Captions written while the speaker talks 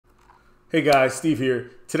Hey guys, Steve here.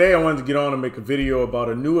 Today I wanted to get on and make a video about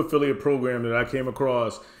a new affiliate program that I came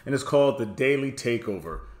across, and it's called the Daily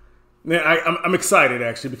TakeOver. Man, I'm excited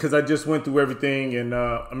actually because I just went through everything and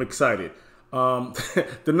I'm excited.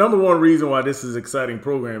 The number one reason why this is an exciting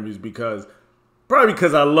program is probably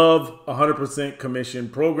because I love 100% commission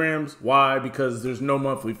programs. Why? Because there's no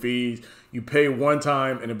monthly fees. You pay one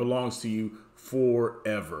time and it belongs to you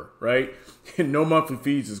forever, right? No monthly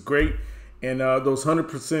fees is great. And those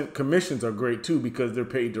 100% commissions are great too because they're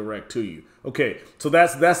paid direct to you. Okay, so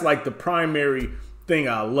that's like the primary thing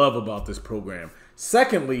I love about this program.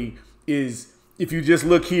 Secondly is if you just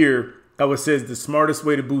look here, how it says the smartest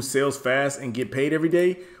way to boost sales fast and get paid every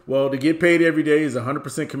day. Well, to get paid every day is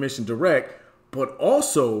 100% commission direct, but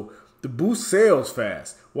also to boost sales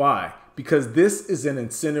fast. Why? Because this is an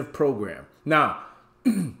incentive program. Now,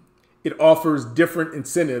 it offers different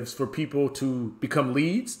incentives for people to become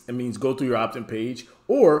leads. It means go through your opt-in page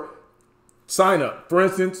or sign up. For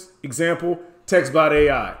instance, example, TextBot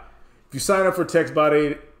AI. If you sign up for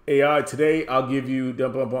TextBot AI today, I'll give you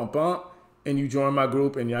and you join my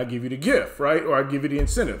group and I'll give you the gift, right? Or I give you the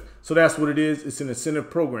incentive. So that's what it is. It's an incentive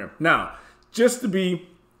program. Now, just to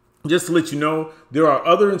let you know, there are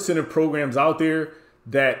other incentive programs out there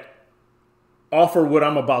that offer what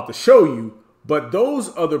I'm about to show you. But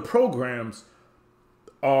those other programs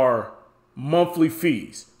are monthly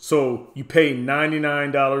fees. So you pay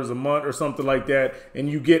 $99 a month or something like that, and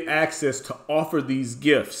you get access to offer these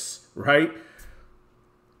gifts, right?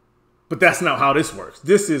 But that's not how this works.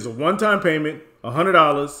 This is a one-time payment,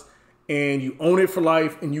 $100, and you own it for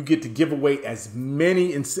life, and you get to give away as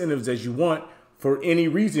many incentives as you want for any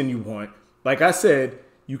reason you want. Like I said,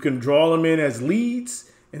 you can draw them in as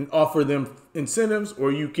leads and offer them incentives,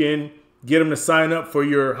 or you can get them to sign up for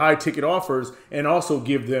your high ticket offers and also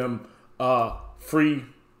give them free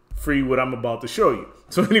what I'm about to show you.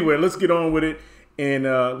 So anyway, let's get on with it and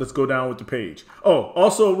let's go down with the page. Oh,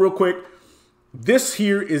 also real quick, this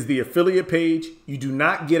here is the affiliate page. You do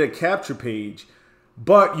not get a capture page,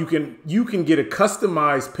 but you can get a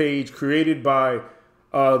customized page created by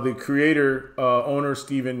the creator owner,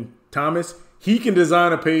 S.Dean. He can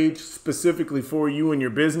design a page specifically for you and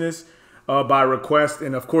your business by request,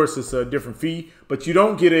 and of course it's a different fee, but you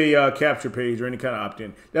don't get a capture page or any kind of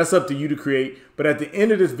opt-in. That's up to you to create. But at the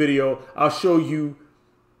end of this video, I'll show you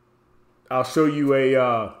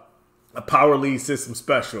a power lead system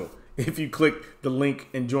special if you click the link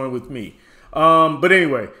and join with me. But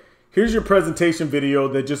anyway, here's your presentation video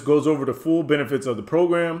that just goes over the full benefits of the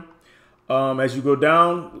program. As you go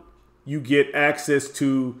down, you get access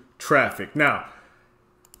to traffic. Now,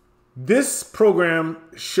 this program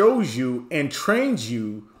shows you and trains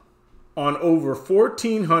you on over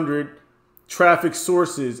 1,400 traffic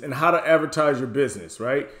sources and how to advertise your business,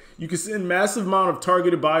 right? You can send massive amount of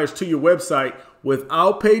targeted buyers to your website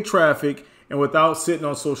without paid traffic and without sitting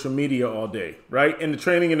on social media all day, right? And the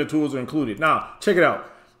training and the tools are included. Now, check it out.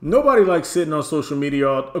 Nobody likes sitting on social media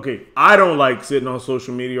okay, I don't like sitting on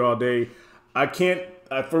social media all day. I can't.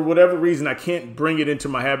 For whatever reason, I can't bring it into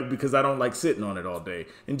my habit because I don't like sitting on it all day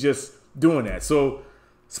and just doing that. So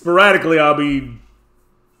sporadically, I'll be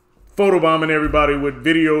photobombing everybody with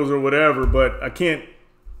videos or whatever, but I can't,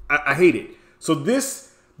 I hate it. So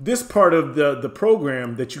this part of the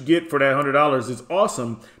program that you get for that $100 is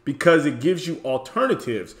awesome because it gives you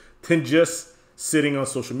alternatives than just sitting on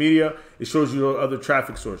social media. It shows you other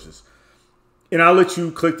traffic sources. And I'll let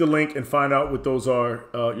you click the link and find out what those are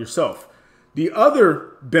yourself. The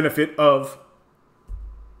other benefit of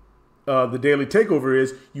the Daily TakeOver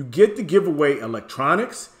is you get to give away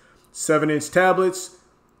electronics, 7-inch tablets,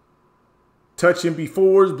 touch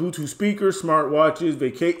MP4s, Bluetooth speakers, smartwatches,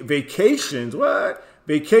 vacations. What?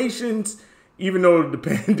 Vacations, even though the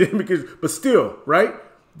pandemic is, but still, right?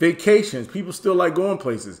 Vacations. People still like going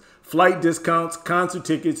places. Flight discounts, concert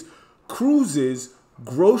tickets, cruises,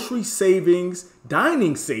 grocery savings,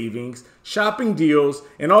 dining savings, shopping deals,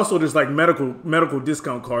 and also there's like medical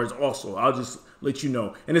discount cards also. I'll just let you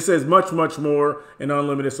know. And it says much, much more and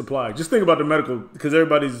unlimited supply. Just think about the medical, because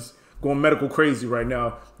everybody's going medical crazy right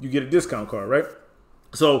now. You get a discount card, right?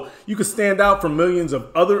 So you can stand out from millions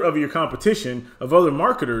of your competition, of other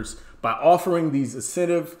marketers, by offering these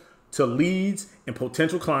incentive to leads and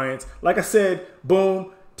potential clients. Like I said,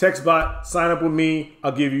 boom, TextBot, sign up with me.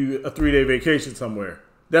 I'll give you a 3-day vacation somewhere.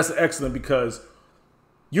 That's excellent because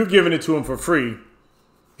you're giving it to them for free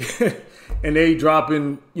and they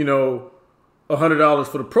dropping, $100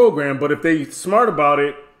 for the program. But if they smart about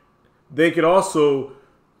it, they could also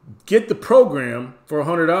get the program for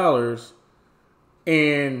 $100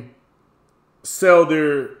 and sell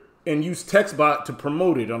and use TextBot to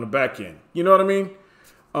promote it on the back end. You know what I mean?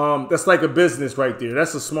 That's like a business right there.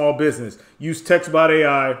 That's a small business. Use TextBot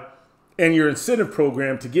AI and your incentive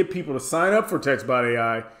program to get people to sign up for TextBot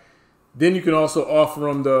AI. Then you can also offer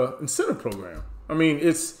them the incentive program. I mean,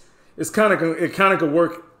 it kind of could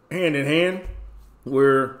work hand in hand,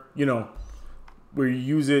 where you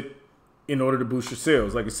use it in order to boost your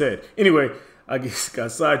sales, like I said. Anyway, I guess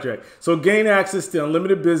got sidetracked. So gain access to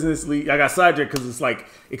unlimited business leads. I got sidetracked because it's like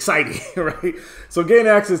exciting, right? So gain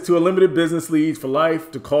access to unlimited business leads for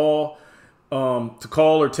life, to call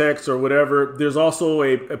or text or whatever. There's also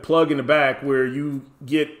a plug in the back where you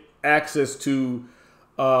get access to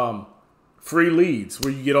free leads,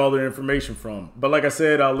 where you get all their information from. But like I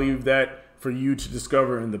said, I'll leave that for you to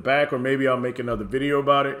discover in the back, or maybe I'll make another video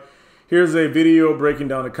about it. Here's a video breaking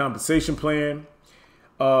down the compensation plan.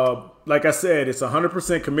 Like I said, it's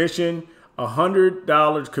 100% commission,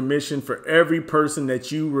 $100 commission for every person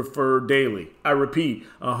that you refer daily. I repeat,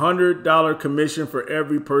 $100 commission for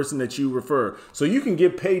every person that you refer. So you can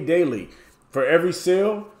get paid daily for every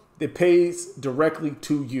sale that pays directly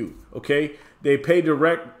to you. Okay, they pay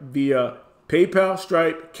direct via PayPal,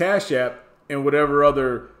 Stripe, Cash App, and whatever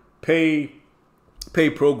other pay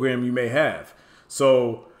program you may have.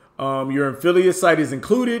 So your affiliate site is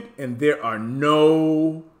included, and there are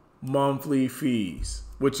no monthly fees,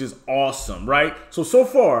 which is awesome, right? So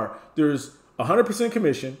far, there's 100%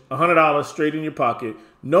 commission, $100 straight in your pocket,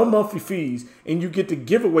 no monthly fees, and you get to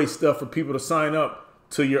give away stuff for people to sign up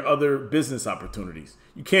to your other business opportunities.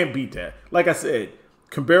 You can't beat that. Like I said,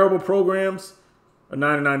 comparable programs are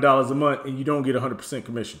 $99 a month, and you don't get 100%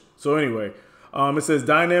 commission. So anyway, it says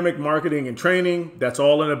dynamic marketing and training. That's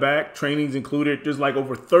all in the back. Training's included. There's like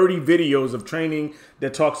over 30 videos of training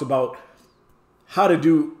that talks about how to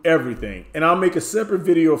do everything. And I'll make a separate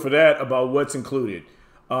video for that about what's included,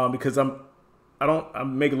 because I'm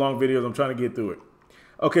making long videos. I'm trying to get through it.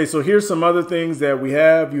 Okay, so here's some other things that we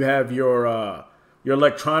have. You have your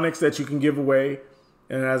electronics that you can give away.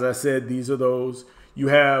 And as I said, these are those. You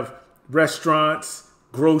have restaurants,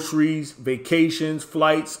 groceries, vacations,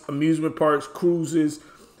 flights, amusement parks, cruises,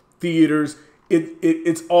 theaters.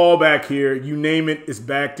 It's all back here. You name it, it's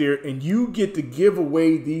back there. And you get to give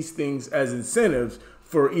away these things as incentives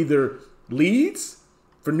for either leads,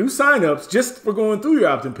 for new signups, just for going through your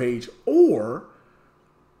opt-in page, or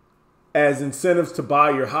as incentives to buy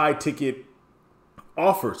your high ticket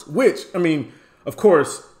offers, which, I mean, of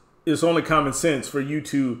course, it's only common sense for you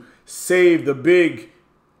to save the big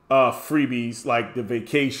freebies like the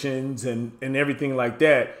vacations and everything like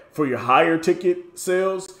that for your higher ticket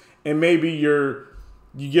sales. And maybe you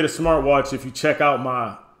get a smartwatch if you check out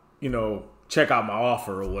my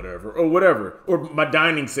offer or whatever, or my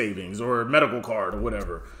dining savings or medical card or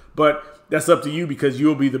whatever. But that's up to you, because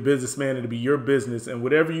you'll be the businessman. It'll be your business, and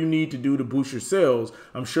whatever you need to do to boost your sales,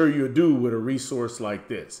 I'm sure you'll do with a resource like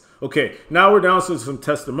this. Okay, now we're down to some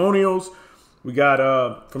testimonials. We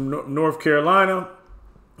got from North Carolina,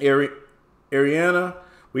 Ariana.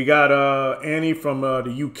 We got Annie from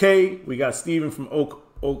the UK. We got Stephen from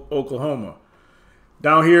Oklahoma.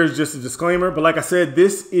 Down here is just a disclaimer, but like I said,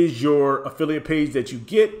 this is your affiliate page that you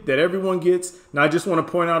get, that everyone gets. Now, I just want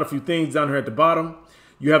to point out a few things down here at the bottom.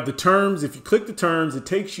 You have the terms. If you click the terms, it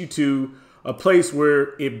takes you to a place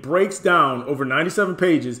where it breaks down over 97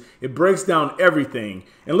 pages. It breaks down everything.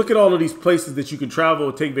 And look at all of these places that you can travel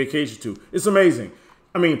or take vacation to. It's amazing.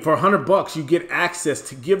 I mean, for $100, you get access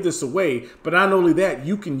to give this away. But not only that,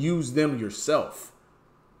 you can use them yourself.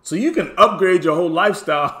 So you can upgrade your whole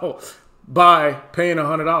lifestyle by paying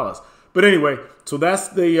 $100. But anyway, so that's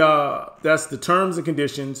the terms and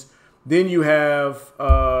conditions. Then you have,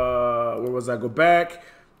 where was I? Go back.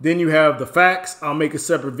 Then you have the facts. I'll make a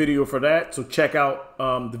separate video for that. So check out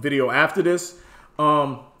the video after this.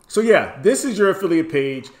 So yeah, this is your affiliate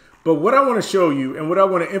page. But what I want to show you and what I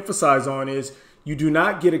want to emphasize on is you do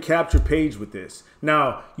not get a capture page with this.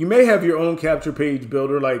 Now, you may have your own capture page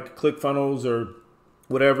builder like ClickFunnels or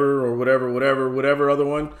whatever other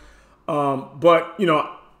one. But, you know,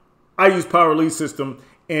 I use Power Lead System,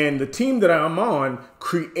 and the team that I'm on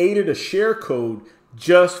created a share code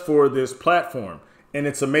just for this platform. And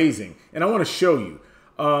it's amazing. And I want to show you.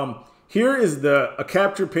 Here is a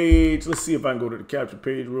capture page. Let's see if I can go to the capture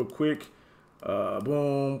page real quick.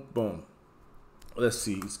 Boom, boom. Let's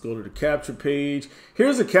see. Let's go to the capture page.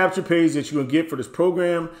 Here's a capture page that you can get for this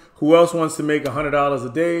program. Who else wants to make $100 a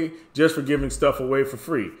day just for giving stuff away for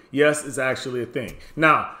free? Yes, it's actually a thing.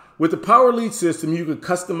 Now, with the Power Lead System, you can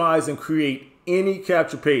customize and create any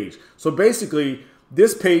capture page. So basically,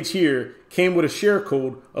 this page here came with a share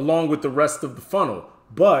code along with the rest of the funnel,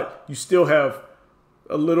 but you still have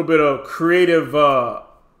a little bit of creative,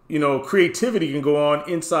 creativity can go on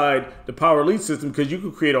inside the Power Lead system, because you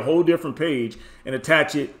can create a whole different page and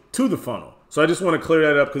attach it to the funnel. So I just want to clear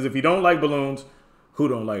that up, because if you don't like balloons, who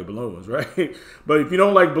don't like balloons, right? But if you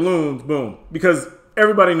don't like balloons, boom, because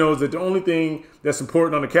everybody knows that the only thing that's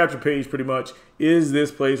important on the capture page pretty much is this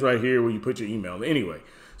place right here where you put your email. Anyway,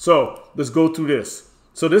 so let's go through this.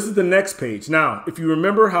 So this is the next page. Now, if you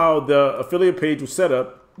remember how the affiliate page was set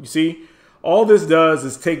up, you see, all this does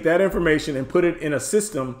is take that information and put it in a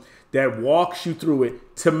system that walks you through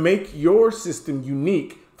it to make your system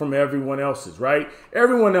unique from everyone else's, right?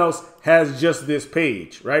 Everyone else has just this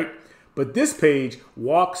page, right? But this page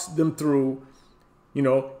walks them through,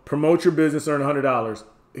 promote your business, earn $100.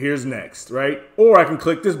 Here's next, right? Or I can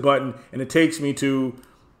click this button and it takes me to,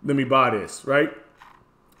 let me buy this, right?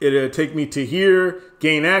 It'll take me to here,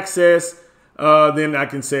 gain access. Then I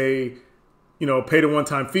can say, pay the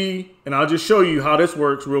one-time fee. And I'll just show you how this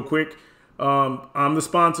works real quick. I'm the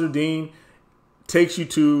sponsor, Dean. Takes you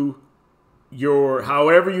to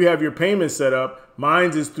however you have your payment set up.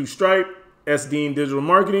 Mine is through Stripe, S.Dean Digital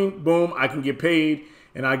Marketing. Boom, I can get paid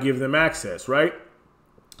and I give them access, right?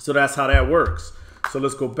 So that's how that works. So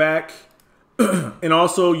let's go back. And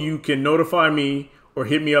also you can notify me or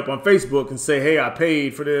hit me up on Facebook and say, hey, I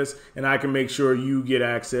paid for this, and I can make sure you get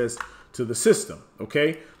access to the system.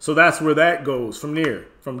 Okay, so that's where that goes from there,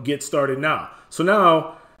 from get started now.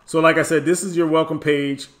 So like I said, this is your welcome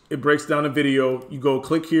page. It breaks down the video. You go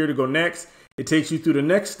click here to go next. It takes you through the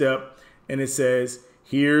next step, and it says,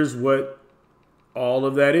 here's what all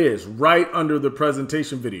of that is right under the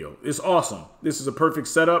presentation video. It's awesome. This is a perfect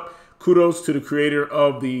setup. Kudos to the creator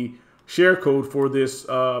of the share code for this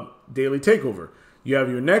daily takeover. You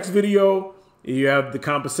have your next video. You have the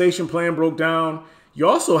compensation plan broke down. You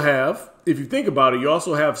also have, if you think about it, you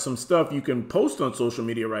also have some stuff you can post on social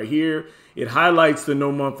media right here. It highlights the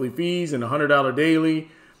no monthly fees and $100 daily.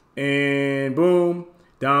 And boom,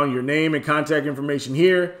 down your name and contact information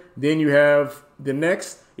here. Then you have the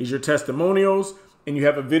next is your testimonials. And you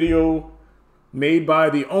have a video made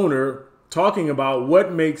by the owner talking about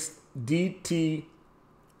what makes Daily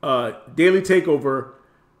Takeover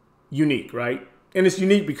unique, right? And it's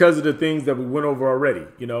unique because of the things that we went over already.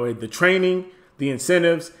 The training, the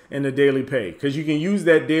incentives, and the daily pay. Because you can use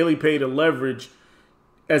that daily pay to leverage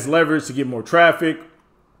to get more traffic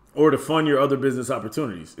or to fund your other business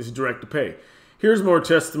opportunities. It's direct to pay. Here's more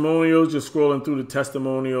testimonials, just scrolling through the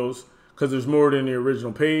testimonials because there's more than the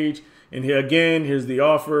original page. And here again, here's the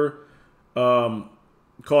offer, call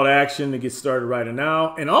to action to get started right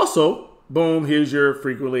now. And also, boom, here's your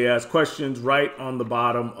frequently asked questions right on the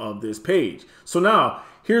bottom of this page. So now,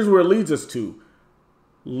 here's where it leads us to.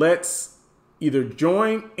 Let's either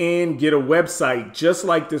join and get a website just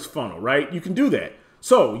like this funnel, right? You can do that.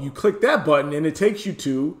 So you click that button and it takes you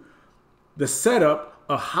to the setup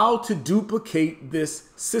of how to duplicate this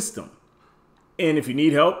system. And if you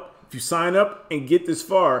need help, if you sign up and get this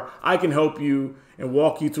far, I can help you and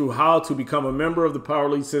walk you through how to become a member of the Power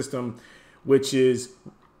Lead system, which is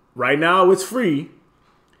right now it's free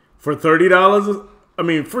for $30.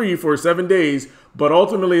 Free for 7 days, but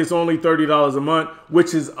ultimately it's only $30 a month,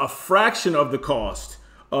 which is a fraction of the cost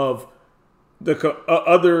of the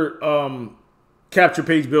other capture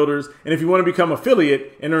page builders. And if you want to become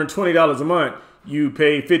affiliate and earn $20 a month, you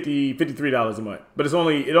pay $53 a month. But it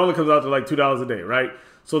only comes out to like $2 a day, right?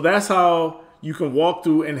 So that's how you can walk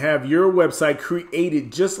through and have your website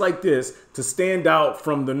created just like this to stand out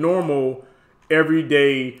from the normal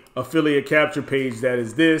everyday affiliate capture page that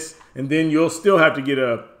is this. And then you'll still have to get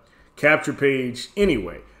a capture page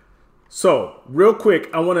anyway. So real quick,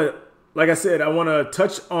 I want to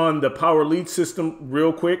touch on the Power Lead system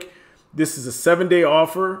real quick. This is a 7-day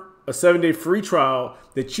offer, a 7-day free trial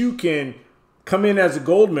that you can come in as a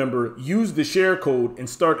gold member, use the share code, and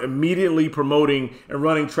start immediately promoting and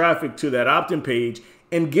running traffic to that opt-in page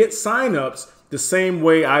and get signups the same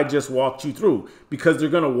way I just walked you through, because they're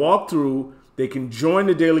going to walk through. They can join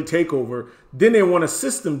the daily takeover. Then they want a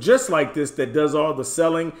system just like this that does all the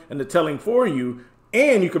selling and the telling for you,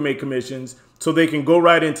 and you can make commissions. So they can go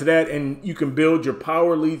right into that, and you can build your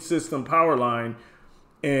Power Lead system power line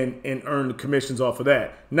and earn the commissions off of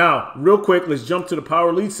that. Now, real quick, let's jump to the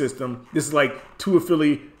Power Lead system. This is like two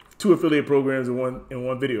affiliate programs in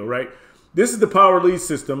one video, right? This is the Power Lead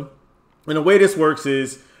system, and the way this works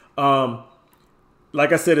is,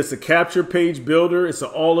 like I said, it's a capture page builder. It's an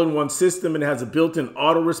all-in-one system. It has a built-in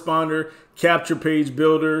autoresponder, capture page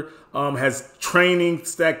builder, has training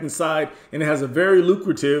stacked inside, and it has a very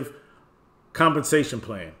lucrative compensation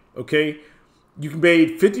plan, okay? You can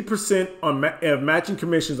pay 50% on matching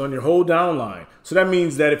commissions on your whole downline. So that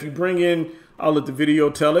means that if you bring in, I'll let the video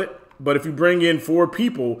tell it, But if you bring in 4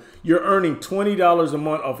 people, you're earning $20 a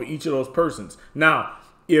month off of each of those persons. Now,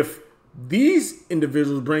 if these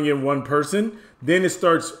individuals bring in 1 person, then it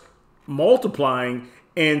starts multiplying.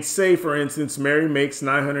 And say, for instance, Mary makes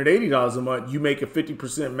 $980 a month. You make a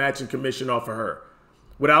 50% matching commission off of her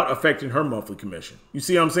without affecting her monthly commission. You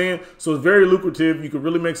see what I'm saying? So it's very lucrative. You could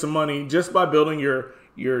really make some money just by building your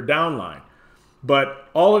downline. But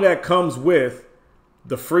all of that comes with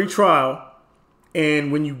the free trial.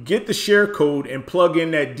 And when you get the share code and plug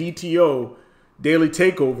in that DTO, Daily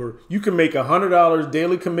Takeover, you can make $100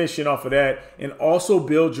 daily commission off of that and also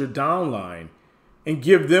build your downline and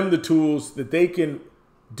give them the tools that they can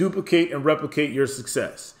duplicate and replicate your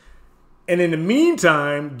success. And in the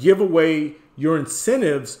meantime, give away your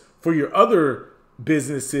incentives for your other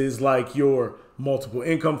businesses, like your multiple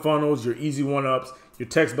income funnels, your easy one-ups, your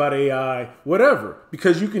text bot AI, whatever,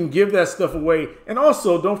 because you can give that stuff away. And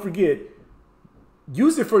also, don't forget,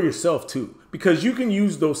 use it for yourself too, because you can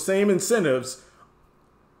use those same incentives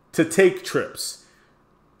to take trips,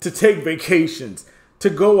 to take vacations, to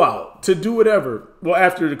go out, to do whatever. Well,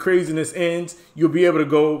 after the craziness ends, you'll be able to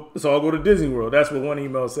go, let's all go to Disney World. That's what one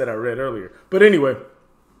email said I read earlier. But anyway,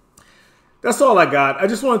 that's all I got. I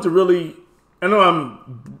just wanted to really, I know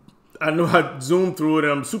I zoomed through it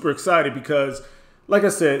and I'm super excited because, like I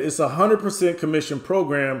said, it's a 100% commission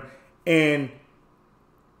program, and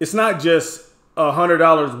it's not just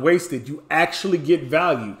 $100 wasted. You actually get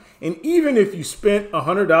value. And even if you spent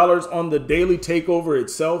 $100 on the Daily Takeover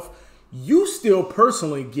itself, you still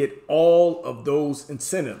personally get all of those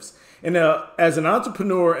incentives. And as an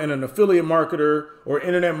entrepreneur and an affiliate marketer or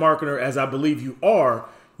internet marketer, as I believe you are,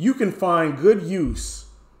 you can find good use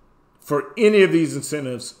for any of these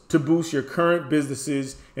incentives to boost your current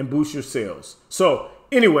businesses and boost your sales. So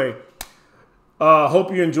anyway,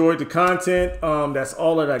 hope you enjoyed the content. That's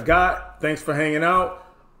all that I got. Thanks for hanging out.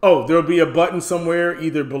 Oh, there'll be a button somewhere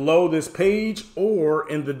either below this page or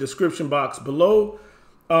in the description box below.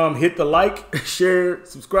 Hit the like, share,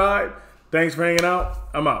 subscribe. Thanks for hanging out.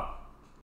 I'm out.